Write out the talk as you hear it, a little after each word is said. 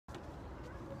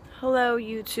Hello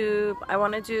YouTube. I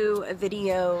want to do a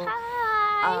video.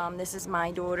 Hi. This is my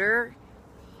daughter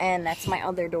and that's my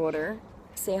other daughter.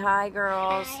 Say hi,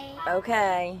 girls. Hi.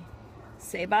 Okay.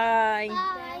 Say bye.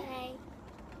 Bye.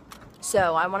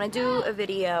 So I want to do a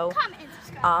video. Comment and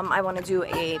subscribe. I want to do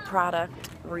a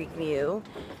product review,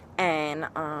 and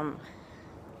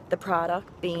the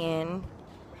product being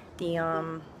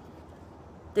the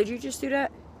did you just do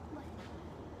that?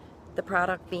 The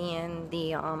product being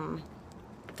the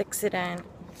Fixident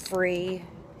free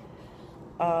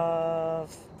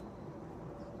of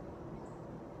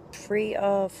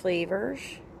flavors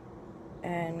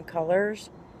and colors,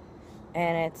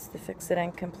 and it's the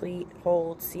Fixident Complete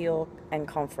Hold, Seal, and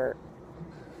Comfort,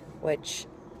 which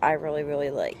I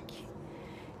really like.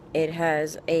 It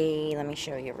has a, let me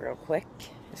show you real quick.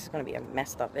 This is going to be a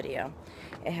messed up video.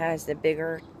 It has the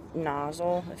bigger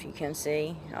nozzle, if you can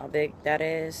see how big that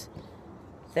is,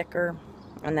 thicker,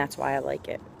 and that's why I like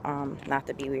it. Not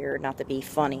to be weird, not to be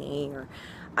funny, or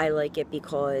I like it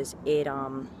because it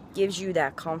gives you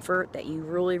that comfort that you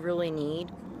really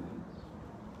need.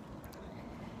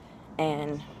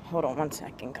 And hold on one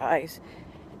second, guys.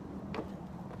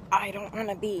 I don't want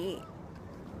to be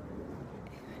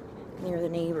near the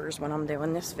neighbors when I'm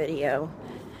doing this video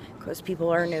because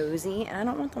people are nosy and I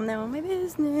don't want them knowing my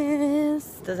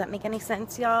business. Does that make any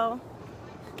sense, y'all?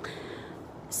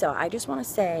 So I just want to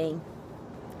say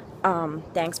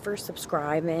thanks for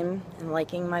subscribing and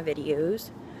liking my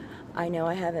videos. I know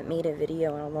I haven't made a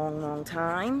video in a long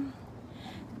time,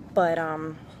 but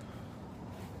I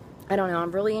don't know,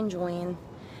 I'm really enjoying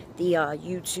the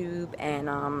YouTube and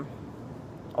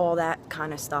all that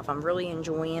kind of stuff. I'm really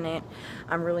enjoying it.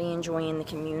 I'm really enjoying the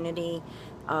community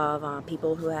of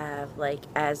people who have, like,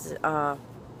 as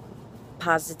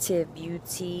Positive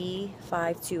Beauty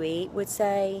 528 would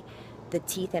say, the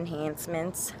teeth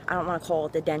enhancements. I don't want to call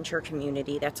it the denture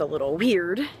community. That's a little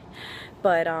weird.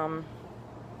 But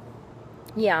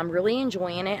yeah, I'm really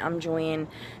enjoying it. I'm enjoying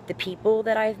the people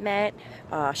that I've met.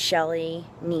 Shelly,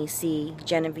 Nisi,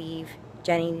 Genevieve,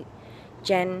 Genevieve,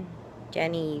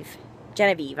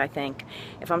 I think.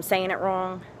 If I'm saying it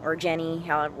wrong, or Jenny,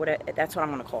 that's what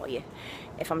I'm going to call you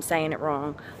if I'm saying it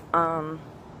wrong. And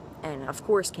of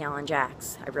course,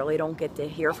 Kalinjax. I really don't get to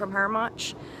hear from her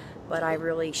much, but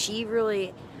she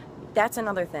really, that's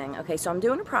another thing. Okay, so I'm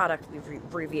doing a product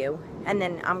review, and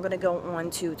then I'm going to go on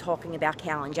to talking about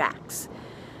Kalinjax.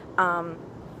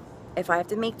 If I have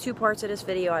to make two parts of this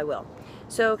video, I will.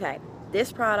 So, okay,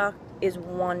 this product is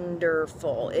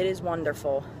wonderful. It is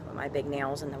wonderful. My big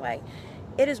nails in the way.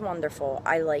 It is wonderful.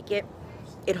 I like it.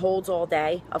 It holds all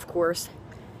day. Of course,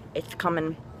 it's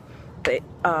coming, but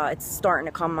it's starting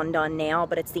to come undone now,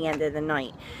 but it's the end of the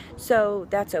night, so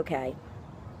that's okay.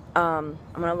 I'm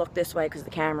gonna look this way because the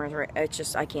camera's right. It's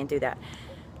just, I can't do that.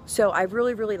 So I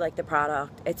really like the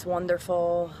product. It's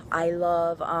wonderful. I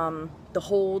love the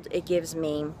hold it gives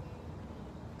me.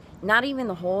 Not even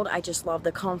the hold, I just love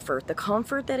the comfort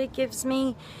that it gives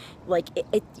me. Like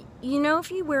it you know,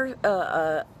 if you wear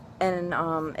an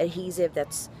adhesive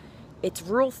it's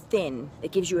real thin,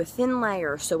 it gives you a thin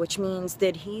layer, so which means the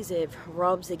adhesive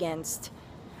rubs against,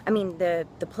 I mean the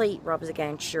plate rubs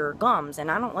against your gums, and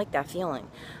I don't like that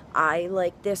feeling. I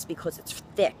like this because it's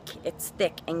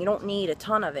thick and you don't need a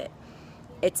ton of it.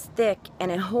 It's thick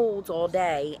and it holds all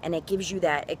day, and it gives you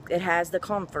that, it has the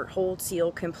comfort, hold,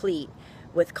 seal, complete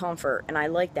with comfort, and I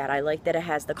like that. I like that it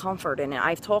has the comfort in it.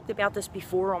 I've talked about this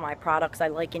before on my products I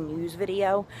like and use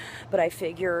video, but I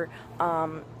figure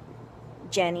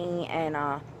Jenny and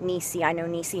Nisi, I know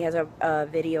Nisi has a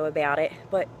video about it,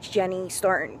 but Jenny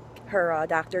her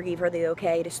doctor gave her the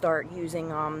okay to start using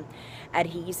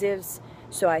adhesives,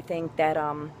 so I think that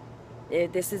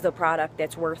this is a product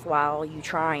that's worthwhile you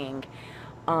trying.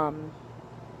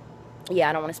 Yeah,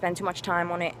 I don't want to spend too much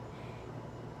time on it.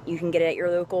 You can get it at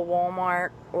your local Walmart,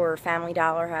 or Family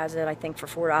Dollar has it, I think, for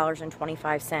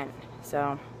 $4.25.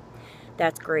 So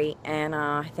that's great. And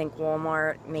I think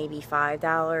Walmart maybe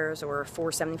 $5 or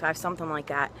 $4.75, something like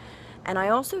that. And I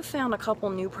also found a couple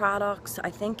new products.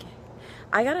 I think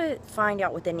I gotta find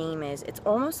out what the name is. It's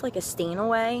almost like a stain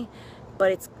away,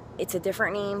 but it's a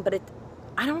different name. But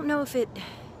I don't know if it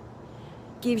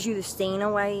gives you the stain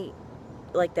away,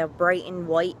 like the bright and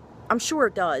white. I'm sure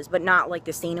it does, but not like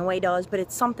the Stain Away does, but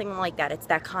it's something like that. It's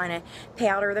that kind of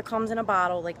powder that comes in a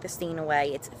bottle like the Stain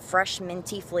Away. It's fresh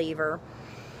minty flavor.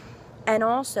 And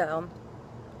also,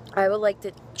 I would like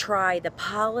to try the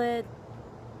Polygrip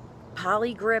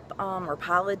or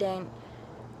Polydent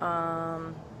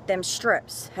them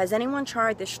strips. Has anyone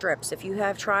tried the strips? If you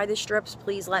have tried the strips,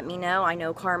 please let me know. I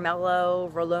know Carmelo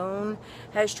Rolone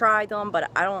has tried them, but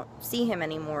I don't see him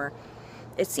anymore.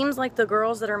 it seems like the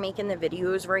girls that are making the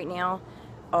videos right now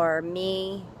are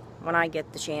me, when I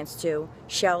get the chance to,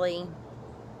 Shelly,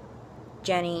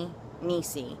 Jenny,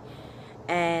 Nisi.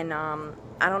 And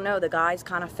I don't know, the guys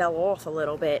kind of fell off a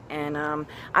little bit, and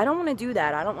I don't want to do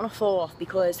that. I don't want to fall off,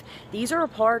 because these are a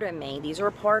part of me. These are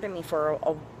a part of me for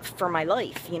my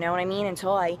life, you know what I mean?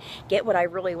 Until I get what I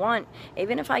really want.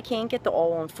 Even if I can't get the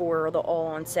all-on-4 or the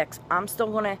all-on-6, I'm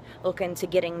still going to look into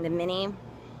getting the mini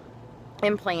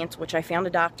implants, which I found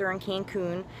a doctor in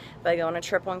Cancun by going on a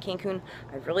trip on Cancun.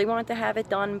 I really wanted to have it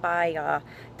done by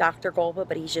Dr. Golba,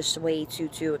 but he's just way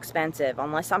too expensive.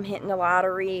 Unless I'm hitting the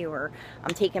lottery, or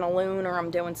I'm taking a loan, or I'm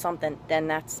doing something,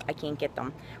 then I can't get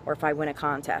them, or if I win a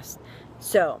contest.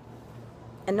 So,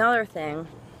 another thing,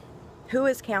 who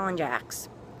is Kalinjax?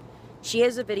 She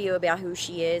has a video about who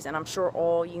she is, and I'm sure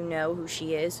all you know who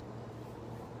she is.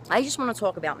 I just want to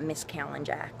talk about Miss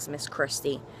Kalinjax, Miss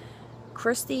Christy.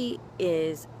 Christy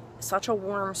is such a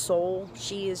warm soul.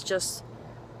 She is just,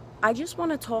 I just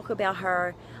want to talk about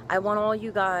her. I want all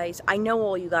you guys, I know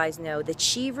all you guys know that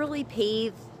she really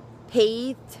paved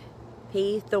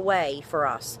the way for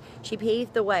us. She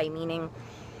paved the way, meaning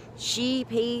she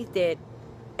paved it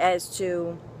as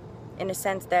to, in a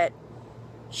sense that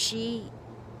she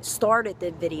started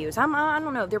the videos. I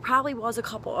don't know, there probably was a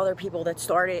couple other people that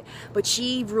started it, but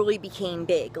she really became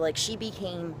big. Like, she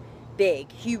became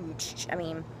big, huge. I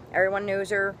mean, everyone knows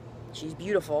her. She's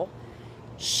beautiful.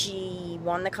 She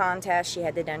won the contest. She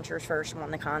had the dentures first, won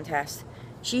the contest.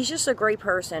 She's just a great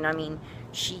person. I mean,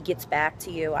 she gets back to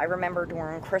you. I remember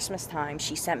during Christmas time,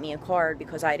 she sent me a card,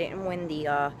 because I didn't win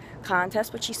the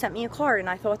contest, but she sent me a card, and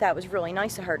I thought that was really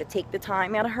nice of her to take the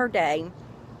time out of her day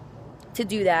to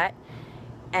do that,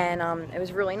 and it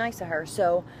was really nice of her.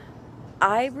 So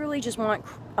I really just want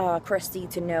Christy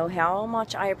to know how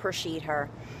much I appreciate her.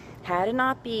 Had it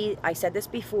not be, I said this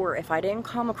before, if I didn't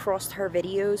come across her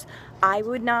videos, I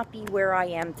would not be where I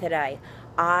am today.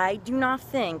 I do not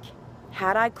think,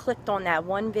 had I clicked on that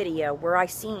one video where I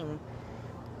seen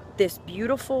this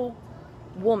beautiful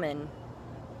woman,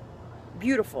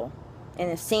 beautiful, in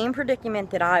the same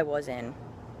predicament that I was in,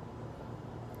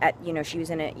 you know, she was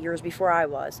in it years before I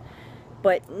was,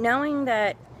 but knowing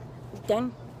that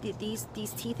then these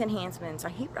teeth enhancements,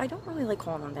 I don't really like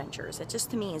calling them dentures. It just,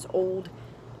 to me, is old.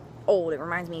 It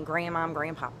reminds me of grandma and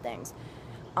grandpa things.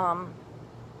 I'm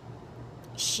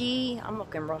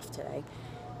looking rough today.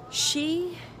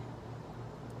 She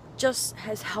just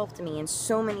has helped me in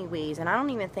so many ways, and I don't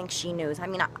even think she knows. I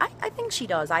mean, I think she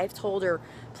does. I've told her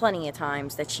plenty of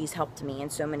times that she's helped me in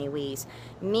so many ways.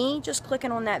 Me just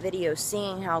clicking on that video,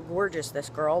 seeing how gorgeous this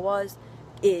girl was,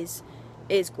 is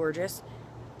gorgeous.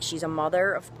 She's a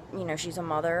mother of, you know, she's a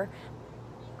mother.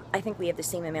 I think we have the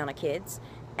same amount of kids.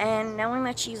 And knowing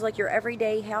that she's like your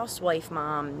everyday housewife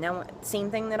mom, same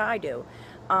thing that I do,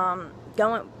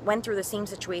 went through the same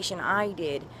situation I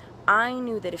did, I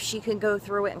knew that if she could go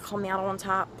through it and come out on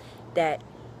top, that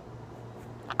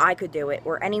I could do it,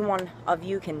 or any one of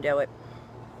you can do it.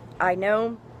 I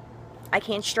know I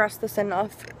can't stress this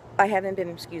enough. I haven't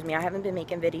been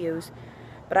making videos,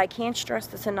 but I can't stress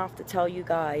this enough to tell you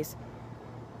guys,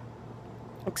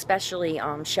 especially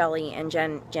Shelly and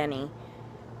Jenny.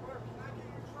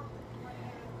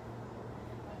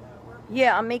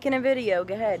 Yeah, I'm making a video.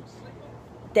 Go ahead.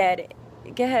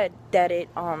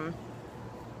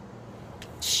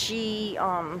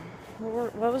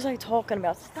 What was I talking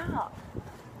about? Stop.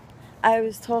 I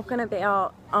was talking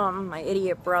about, my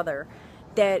idiot brother.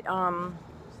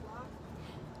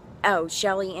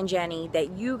 Shelly and Jenny,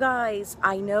 that you guys,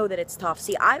 I know that it's tough.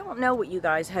 See, I don't know what you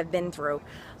guys have been through,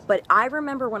 but I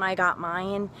remember when I got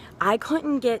mine, I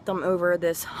couldn't get them over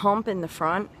this hump in the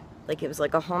front. Like, it was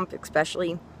like a hump,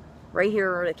 especially right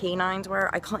here where the canines were.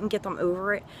 I couldn't get them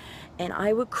over it, and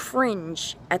I would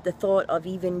cringe at the thought of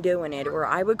even doing it, or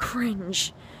I would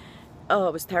cringe. Oh,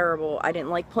 it was terrible. I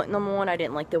didn't like putting them on. I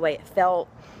didn't like the way it felt,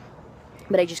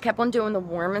 but I just kept on doing the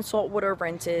warm and salt water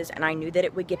rinses, and I knew that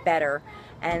it would get better.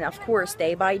 And of course,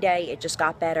 day by day, it just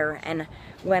got better. And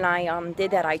when I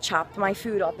did that, I chopped my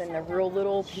food up into real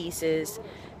little pieces,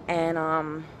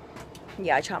 and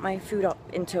yeah, I chopped my food up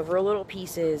into real little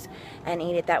pieces and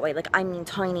ate it that way. Like, I mean,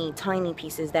 tiny, tiny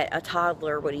pieces that a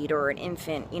toddler would eat, or an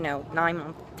infant, you know,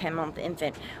 9-month, 10-month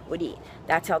infant would eat.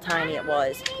 That's how tiny it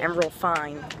was, and real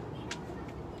fine.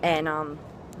 And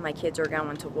my kids are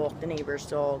going to walk the neighbor's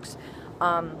dogs.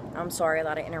 I'm sorry, a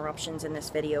lot of interruptions in this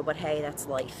video, but hey, that's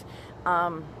life.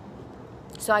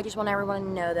 So I just want everyone to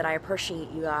know that I appreciate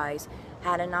you guys.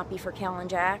 Had it not be for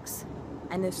Kalinjax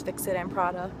and this Fix-It-In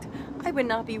product, I would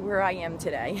not be where I am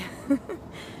today.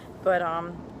 But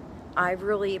I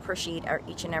really appreciate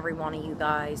each and every one of you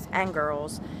guys and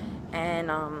girls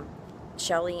And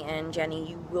Shelly and Jenny,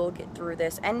 you will get through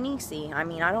this. And Niecy, I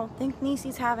mean, I don't think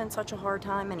Niecy's having such a hard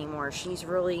time anymore. She's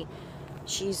really,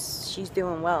 she's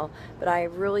doing well. But I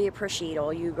really appreciate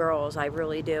all you girls. I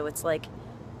really do. It's like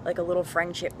a little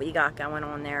friendship we got going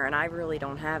on there, and I really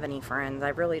don't have any friends. I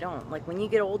really don't. Like, when you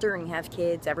get older and you have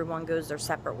kids, everyone goes their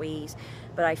separate ways,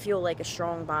 but I feel like a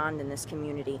strong bond in this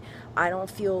community. I don't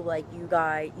feel like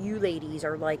you ladies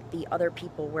are like the other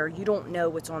people where you don't know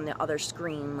what's on the other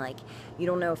screen. Like, you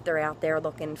don't know if they're out there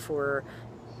looking for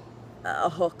a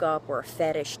hookup or a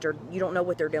fetish, or you don't know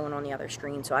what they're doing on the other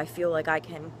screen. So I feel like I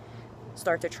can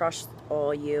start to trust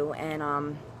all you.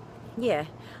 And yeah,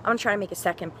 I'm going to try to make a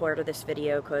second part of this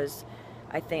video because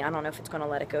I don't know if it's going to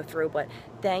let it go through, but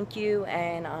thank you,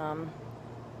 and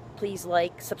please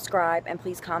like, subscribe, and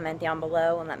please comment down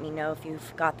below and let me know if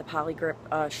you've got the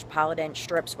Polydent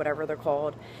strips, whatever they're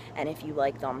called, and if you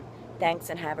like them. Thanks,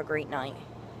 and have a great night.